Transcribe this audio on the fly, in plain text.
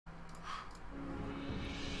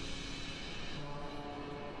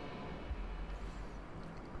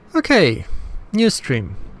Okay, new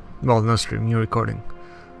stream. Well, no stream, new recording.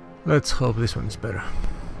 Let's hope this one is better.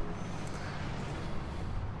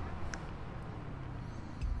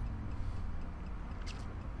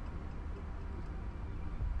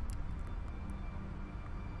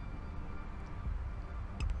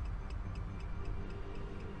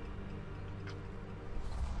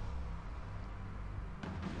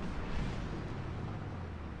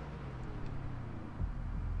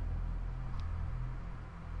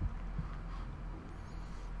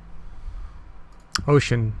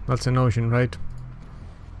 Ocean, that's an ocean, right?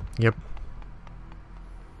 Yep.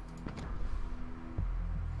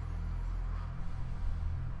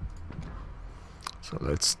 So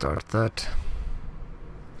let's start that.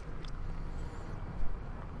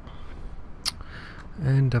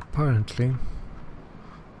 And apparently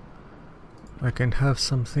I can have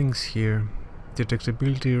some things here.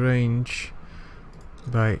 Detectability range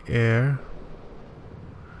by air.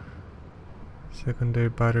 Secondary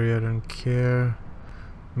battery, I don't care.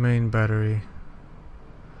 Main battery.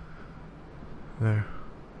 There.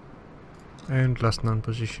 And last known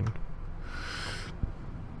position.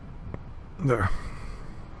 There.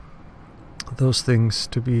 Those things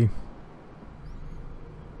to be.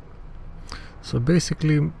 So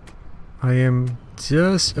basically I'm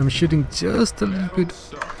shooting just a little bit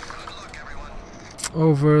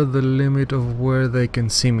over the limit of where they can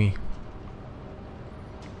see me.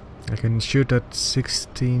 I can shoot at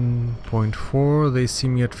 16.4, they see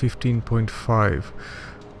me at 15.5.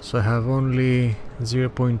 So I have only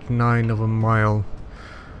 0.9 of a mile.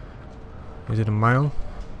 Is it a mile?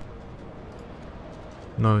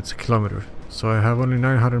 No, it's a kilometer. So I have only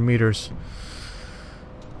 900 meters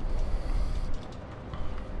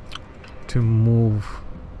to move,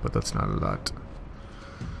 but that's not a lot.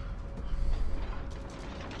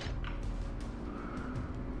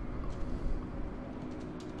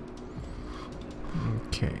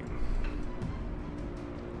 Okay.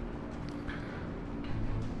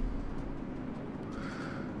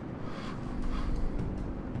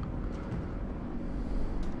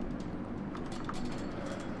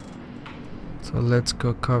 So let's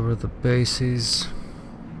go cover the bases.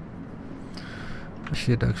 I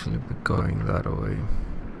should actually be going that way.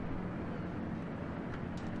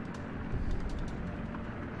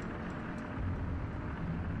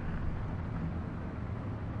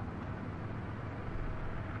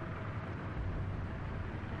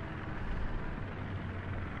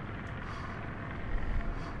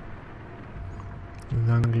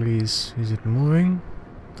 Langley's, is it moving?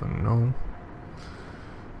 Don't know.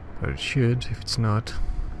 But it should, if it's not.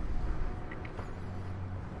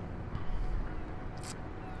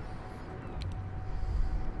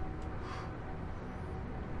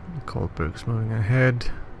 Kohlberg's moving ahead.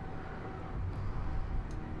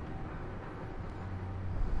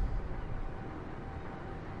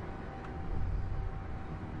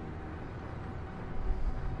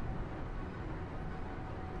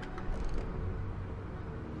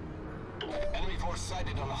 Enemy force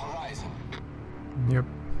sighted on the horizon. Yep.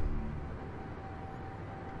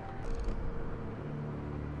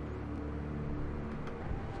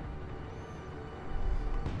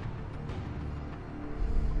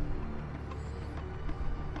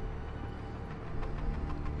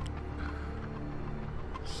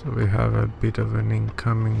 So we have a bit of an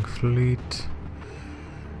incoming fleet.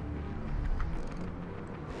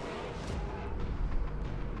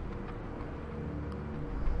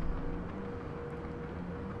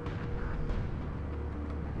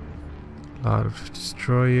 A lot of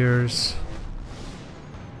destroyers.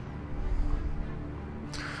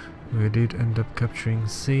 We did end up capturing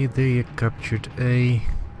C, they captured A.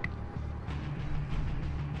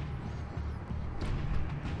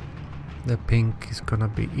 The pink is gonna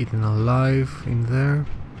be eaten alive in there.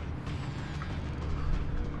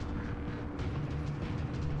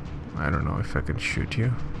 I don't know if I can shoot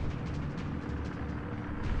you.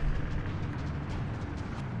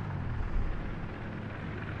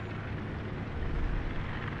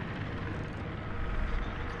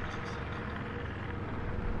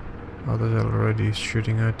 Oh, they're already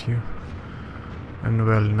shooting at you. And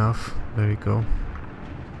well enough. There you go.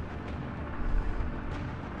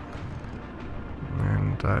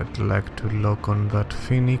 And I'd like to lock on that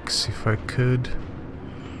Phoenix if I could.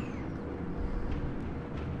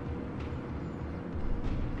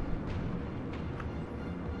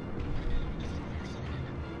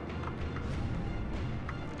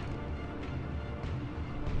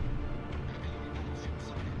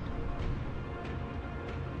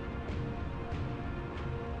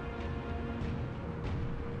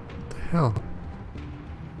 Hell.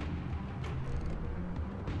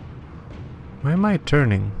 Why am I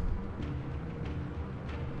turning?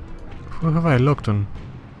 Who have I looked on?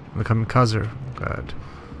 The kamikaze. God.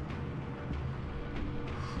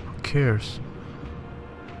 Who cares?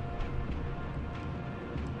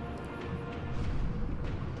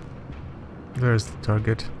 There's the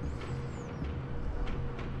target.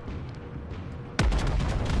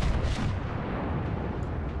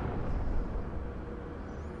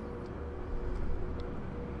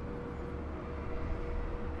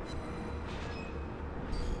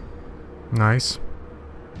 Nice.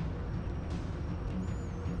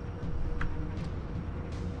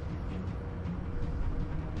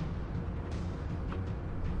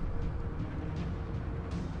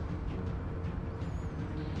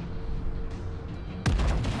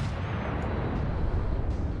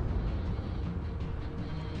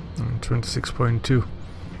 And 26.2.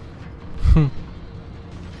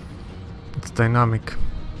 It's dynamic.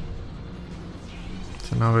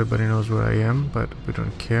 So now everybody knows where I am, but we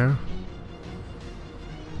don't care.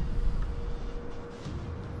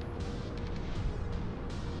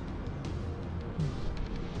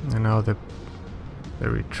 And now they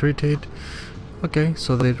retreated. Okay,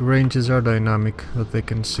 so the ranges are dynamic, that they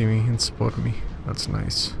can see me and spot me. That's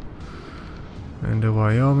nice. And the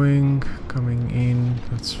Wyoming coming in,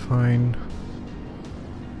 that's fine.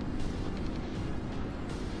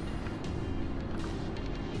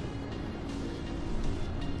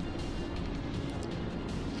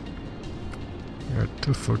 We're at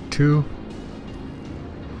 242.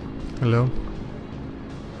 Hello.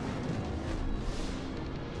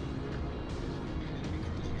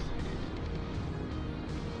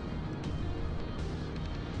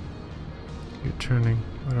 You're turning.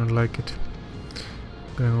 I don't like it.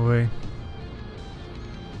 Going away.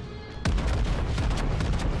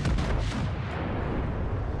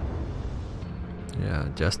 Yeah,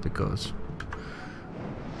 just because.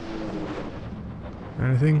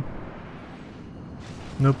 Anything?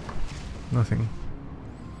 Nope. Nothing.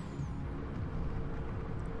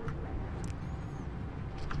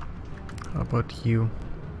 How about you?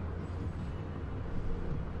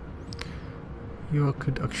 You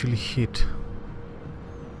could actually hit.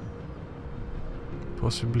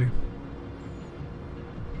 Possibly.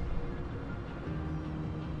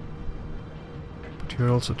 But you're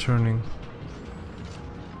also turning.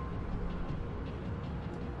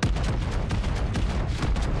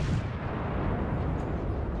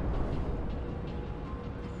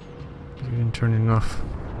 You didn't turn enough.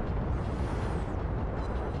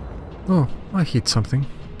 Oh, I hit something.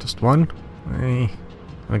 Just one? Eh,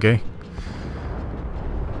 okay.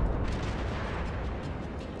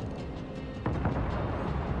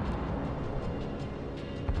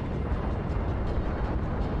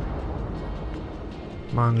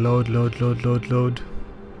 Come on, load, load, load, load, load.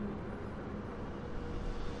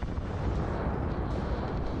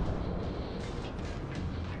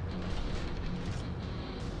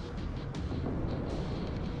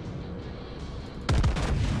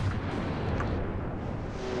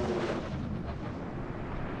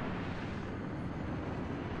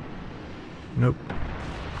 Nope.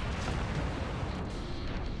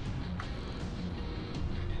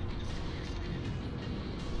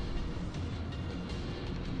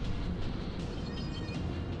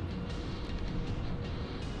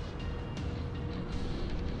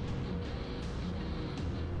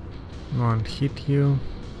 Come on, hit you.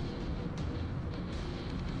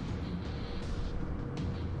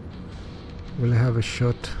 Will I have a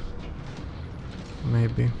shot?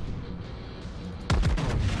 Maybe.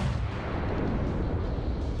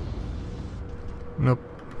 Nope.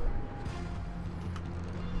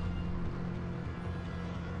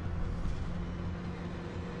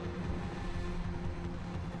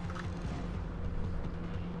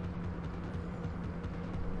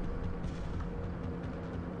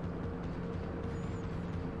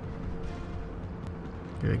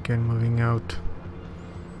 Okay, again moving out.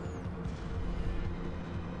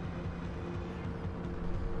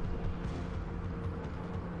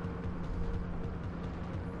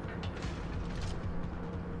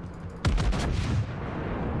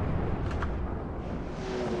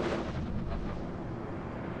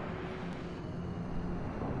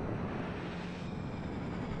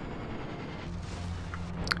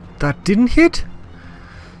 That didn't hit?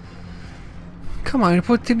 Come on,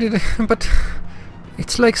 put it, but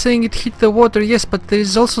it's like saying it hit the water, yes, but there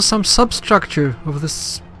is also some substructure of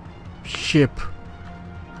this ship.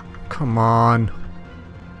 Come on.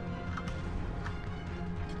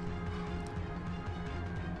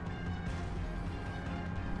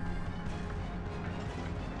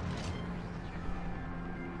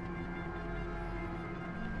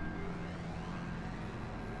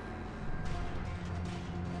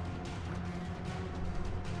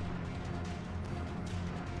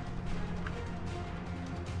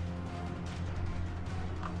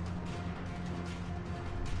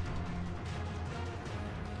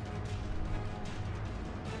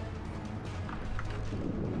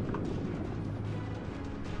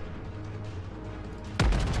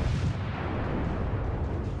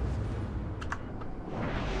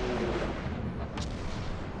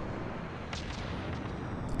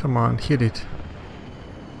 Come on, hit it.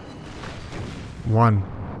 1.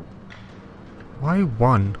 Why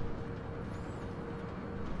 1?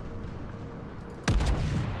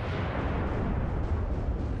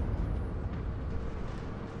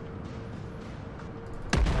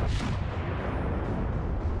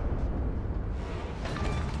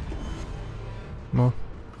 Well,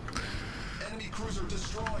 Enemy cruiser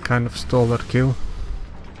destroyed. kind of stole that kill.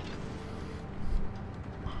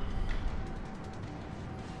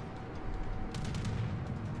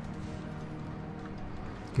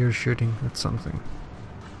 You're shooting at something.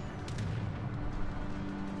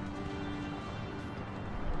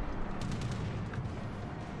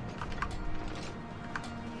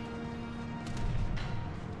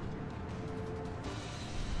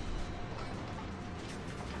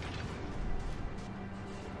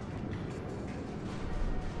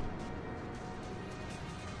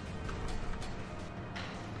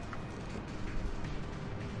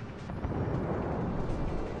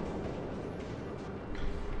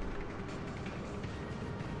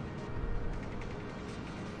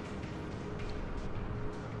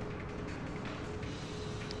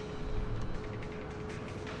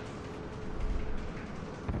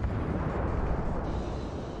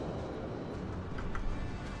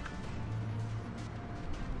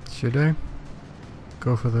 Should I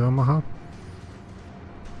go for the Omaha?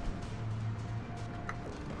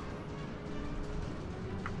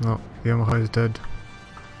 No, the Omaha is dead.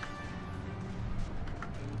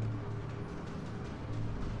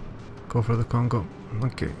 Go for the Congo.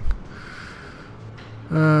 Okay.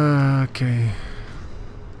 Okay.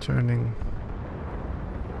 Turning.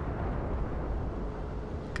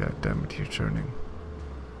 God damn it, you're turning.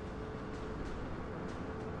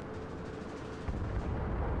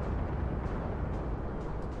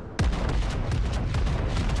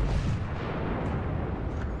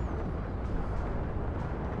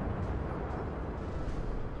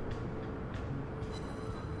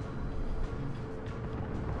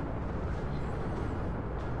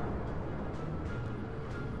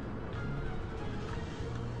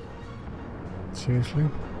 Seriously?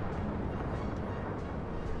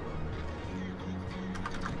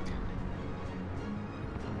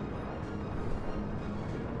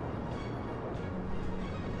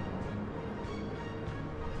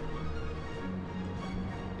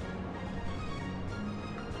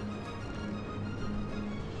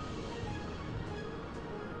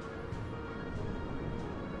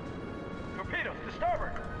 Torpedoes to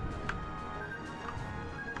starboard.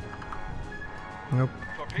 Nope,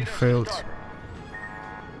 he Torpedoes to failed. starboard.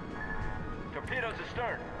 Torpedoes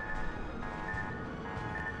astern.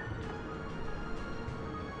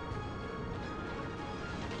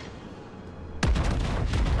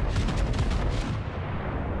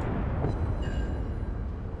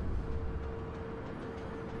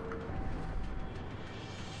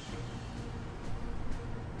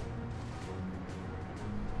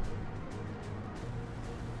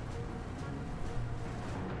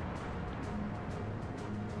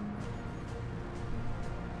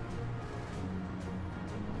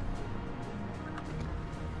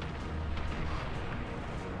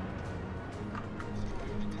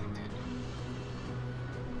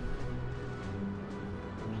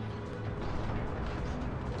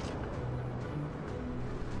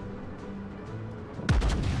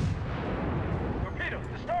 Torpedoes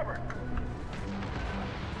to starboard.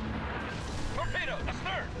 Torpedo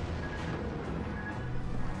astern.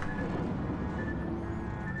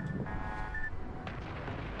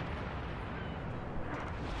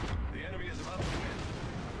 The enemy is about to win.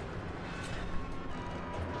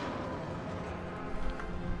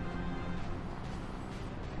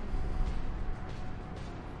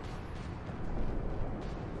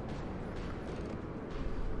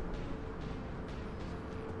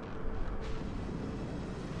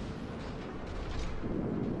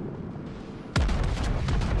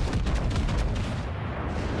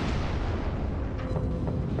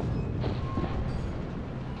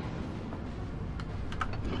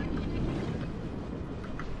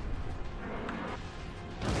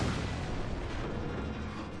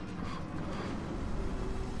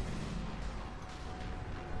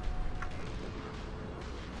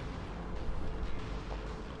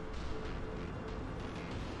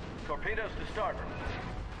 Torpedoes to starboard.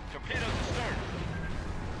 Torpedoes astern.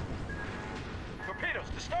 Torpedoes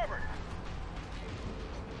to starboard.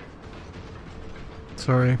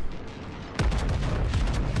 Sorry.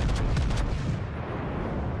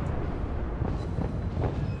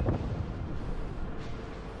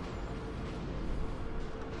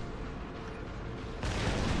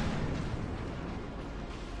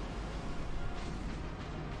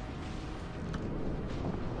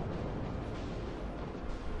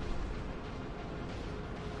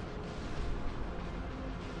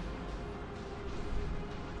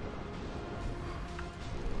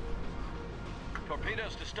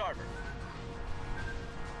 Torpedoes to starboard.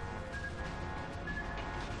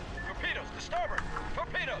 Torpedoes to starboard.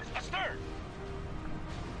 Torpedoes astern.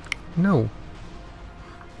 No.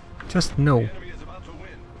 Just no. The enemy is about to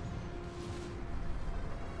win.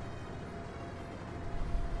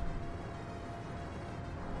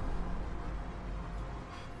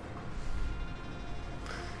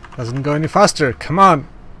 Doesn't go any faster. Come on.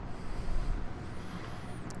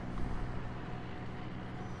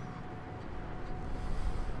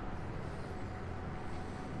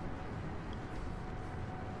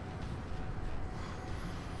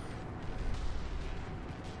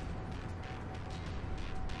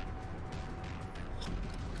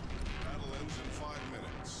 Battle ends in 5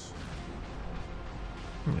 minutes.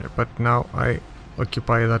 Yeah, but now I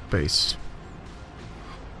occupy that base.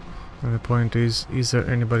 And the point is there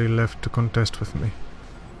anybody left to contest with me?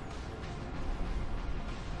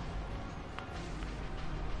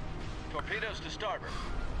 Torpedoes to starboard.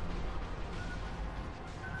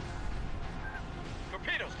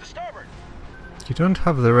 Torpedoes to starboard. You don't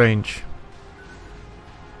have the range.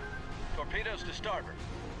 Torpedoes to starboard.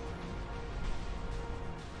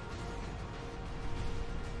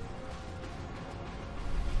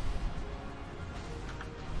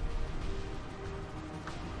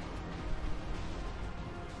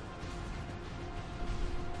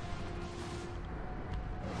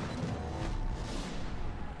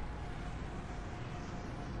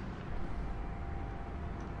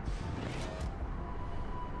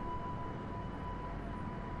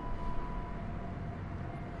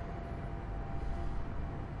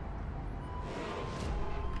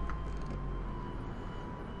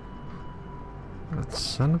 That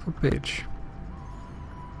son of a bitch.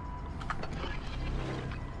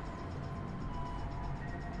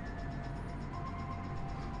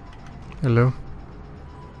 Hello.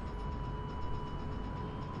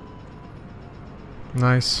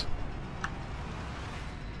 Nice.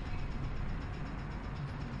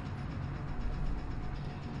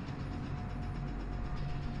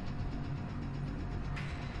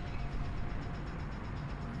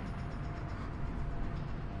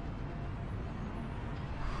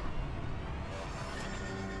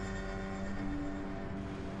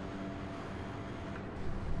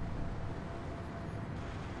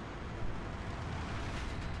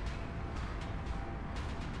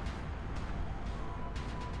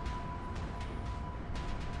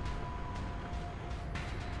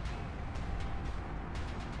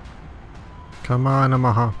 Come on,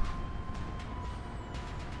 Omaha.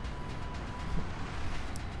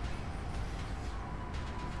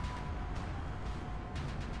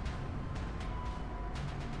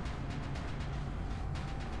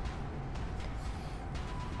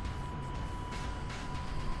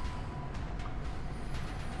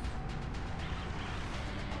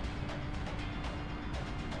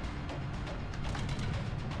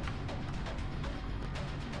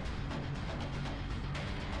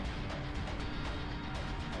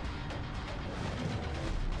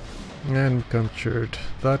 And captured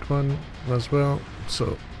that one as well,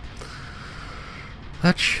 so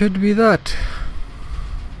that should be that.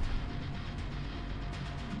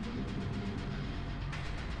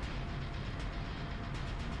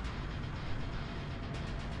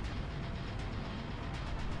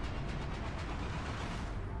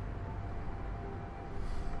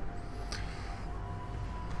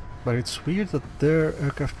 But it's weird that their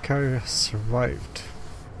aircraft carrier has survived.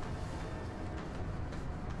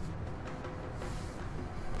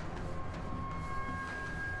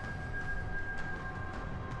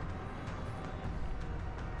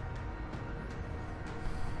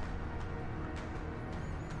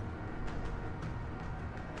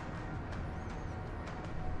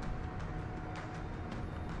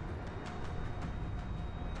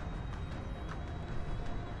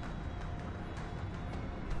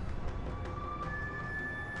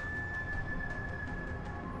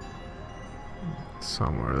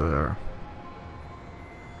 Somewhere there.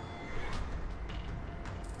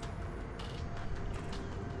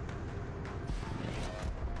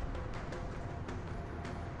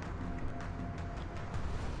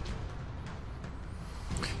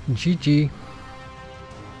 GG.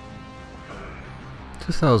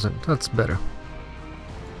 2000, that's better.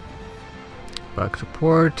 Back to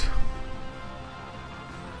port.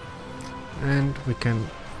 And we can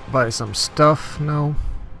buy some stuff now.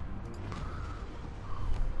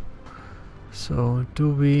 So, do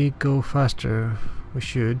we go faster? We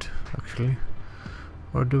should, actually.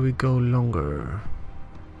 Or do we go longer?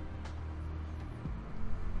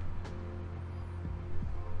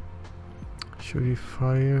 Should we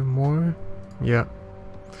fire more? Yeah.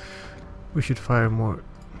 We should fire more.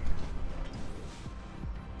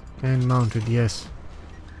 And mounted, yes.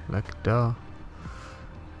 Like duh.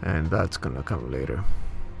 And that's gonna come later.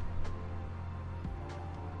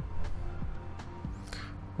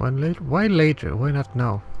 When later? Why later? Why not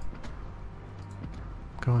now?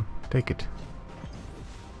 Come on, take it.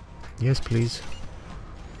 Yes, please.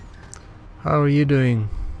 How are you doing?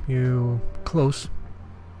 You close?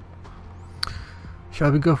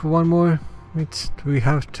 Shall we go for one more? Do we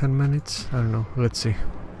have 10 minutes? I don't know. Let's see.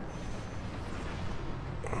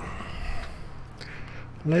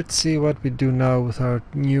 Let's see what we do now with our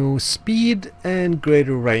new speed and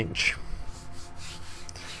greater range.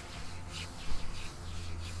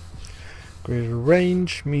 Greater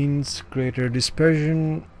range means greater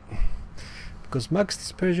dispersion, because max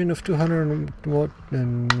dispersion of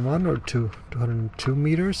 201 or 202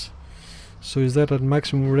 meters. So is that at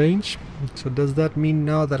maximum range? So does that mean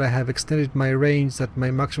now that I have extended my range that my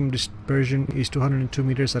maximum dispersion is 202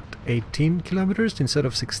 meters at 18 kilometers instead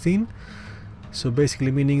of 16? So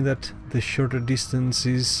basically meaning that the shorter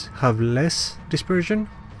distances have less dispersion,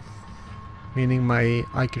 meaning my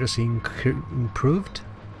accuracy improved.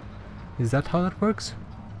 Is that how that works?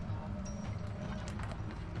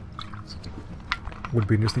 Would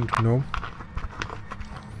be interesting to know.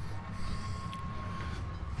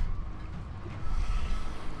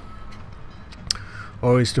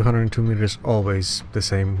 Or is 202 meters always the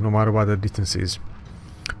same, no matter what the distance is?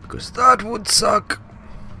 Because that would suck!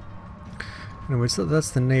 Anyway, so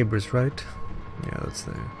that's the neighbors, right? Yeah, that's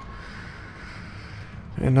the...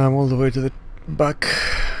 And I'm all the way to the back.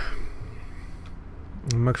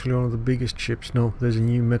 I'm actually one of the biggest ships. No, there's a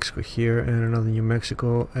New Mexico here, and another New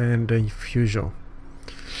Mexico, and a Fusion.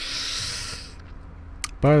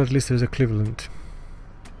 But at least there's a Cleveland.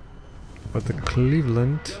 But the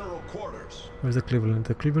Cleveland... Where's the Cleveland?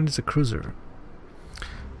 The Cleveland is a cruiser.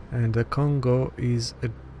 And the Congo is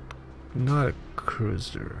not a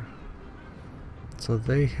cruiser. So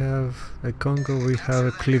they have a Congo, we have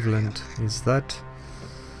a Cleveland. Is that...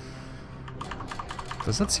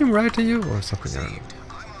 Does that seem right to you, or something?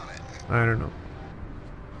 I don't know.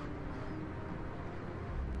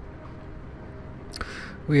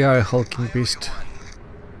 We are a hulking beast.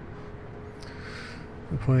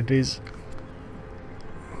 The point is,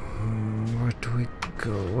 where do we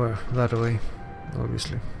go? Where? That way,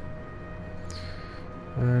 obviously.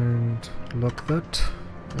 And lock that.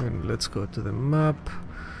 And let's go to the map,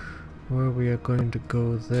 where we are going to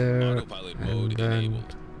go there, and then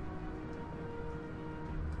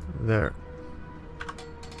there.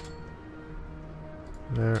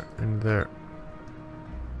 There and there.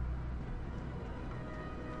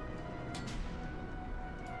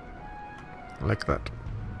 Like that.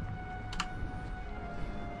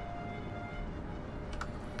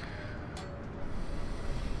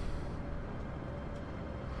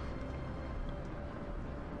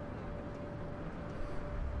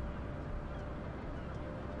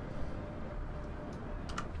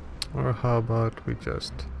 Or how about we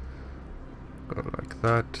just go like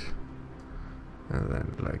that, and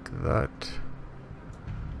then like that,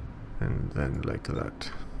 and then like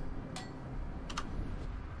that.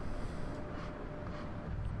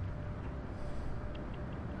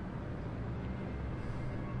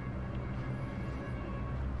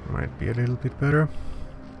 Might be a little bit better.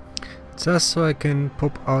 Just so I can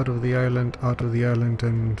pop out of the island,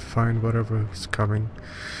 and find whatever is coming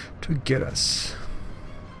to get us.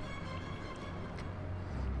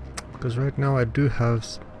 Because right now I do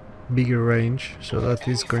have bigger range, so that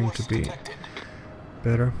is going to be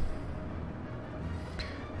better.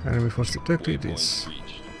 Enemy force detected is...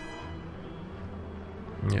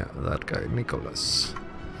 yeah, that guy, Nicholas.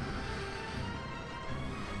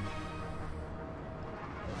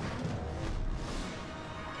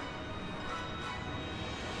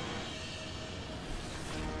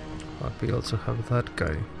 But we also have that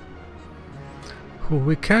guy, who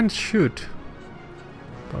we can't shoot.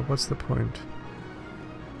 But what's the point?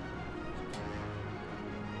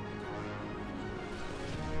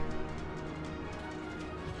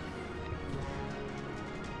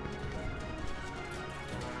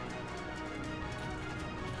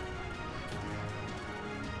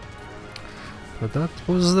 But that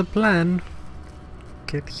was the plan.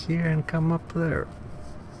 Get here and come up there.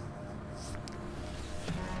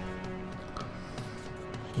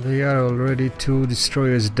 They are already 2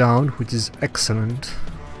 destroyers down, which is excellent.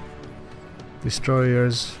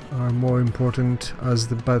 Destroyers are more important as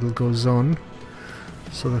the battle goes on,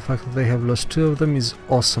 so the fact that they have lost 2 of them is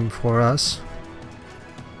awesome for us.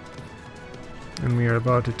 And we are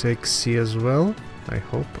about to take C as well, I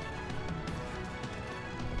hope.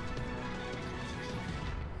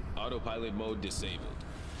 Autopilot mode disabled.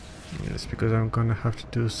 Yes, because I'm gonna have to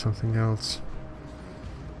do something else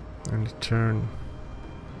and turn.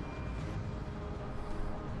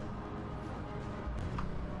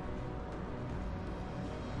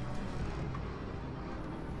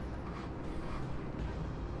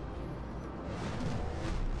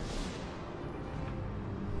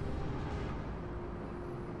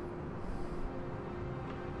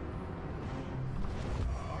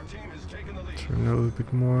 Our team has taken the lead. Turn a little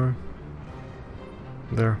bit more.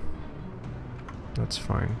 There. That's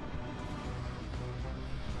fine.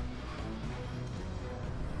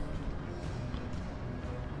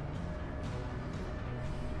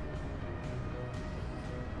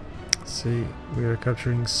 See, we are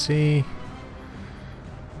capturing C.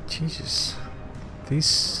 Jesus.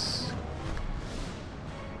 This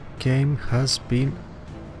game has been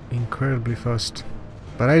incredibly fast.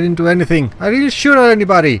 But I didn't do anything. I didn't shoot at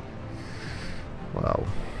anybody. Wow.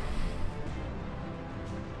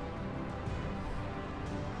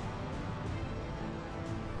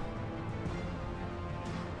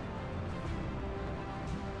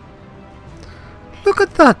 Look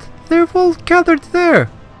at that! They're all gathered there!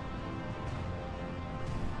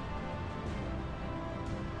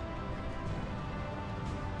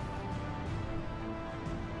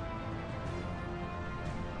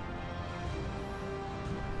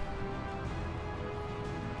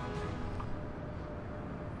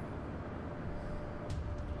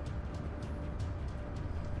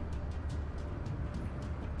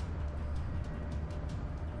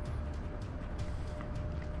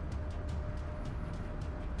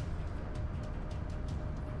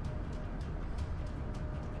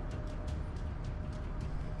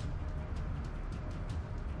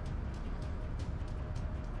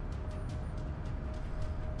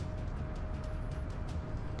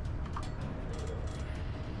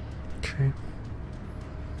 Okay.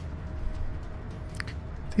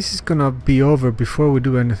 This is gonna be over before we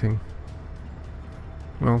do anything.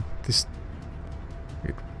 Well,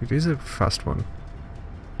 it is a fast one.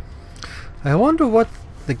 I wonder what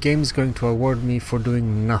the game is going to award me for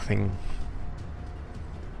doing nothing.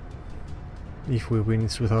 If we win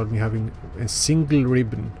it without me having a single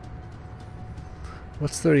ribbon.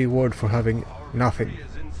 What's the reward for having nothing? He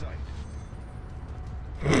is in sight.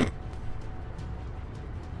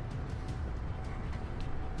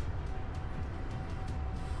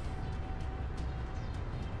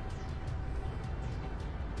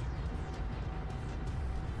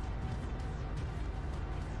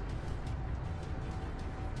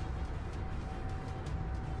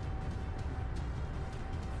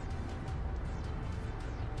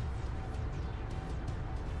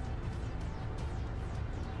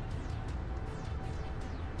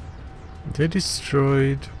 They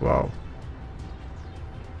destroyed. Wow.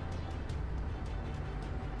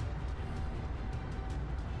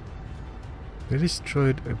 They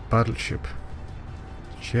destroyed a battleship.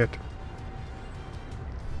 Shit.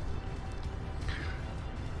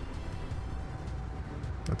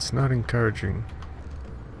 That's not encouraging.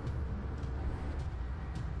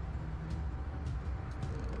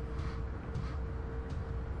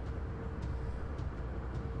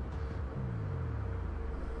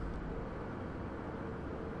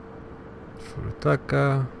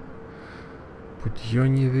 Фурутака,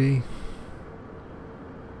 Будьоневый.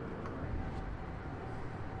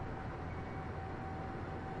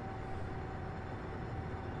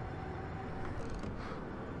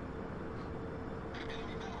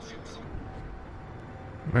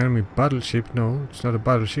 Enemy battleship? No, it's not a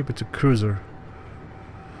battleship, it's a cruiser.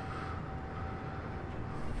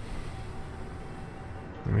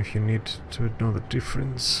 And if you need to know the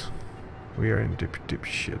difference, we are in deep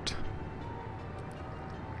shit.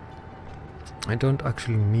 I don't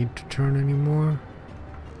actually need to turn anymore.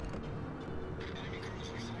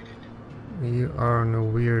 You are on a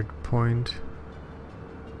weird point.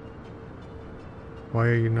 Why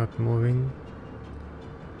are you not moving?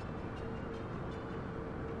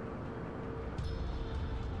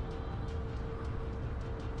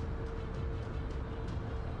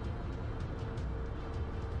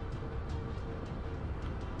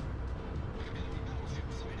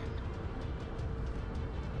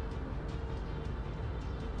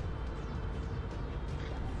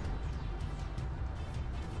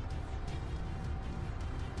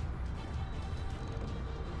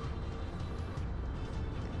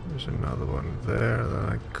 There's another one there that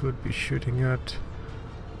I could be shooting at.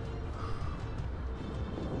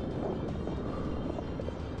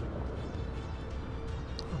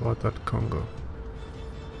 How about that Congo?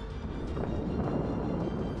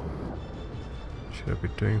 Should I be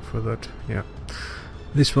doing for that? Yeah.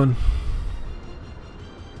 This one.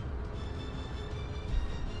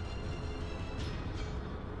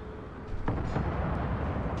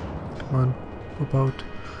 Come on, pop out.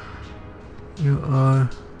 You are...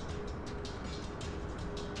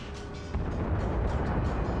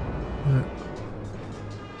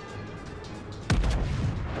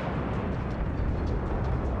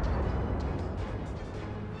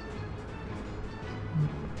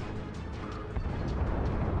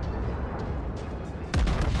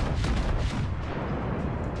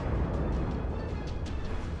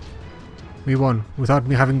 We won, without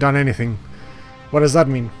me having done anything. What does that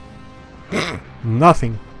mean?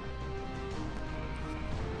 Nothing.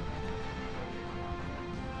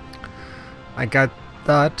 I got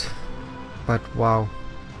that, but wow.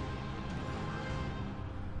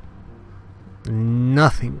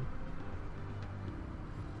 Nothing.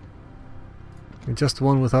 We just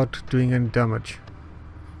won without doing any damage.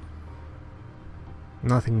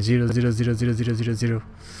 Nothing. 0, 0, 0, 0, 0, 0, 0.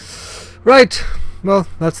 Right! Well,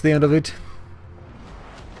 that's the end of it.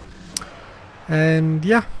 And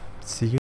yeah, see you.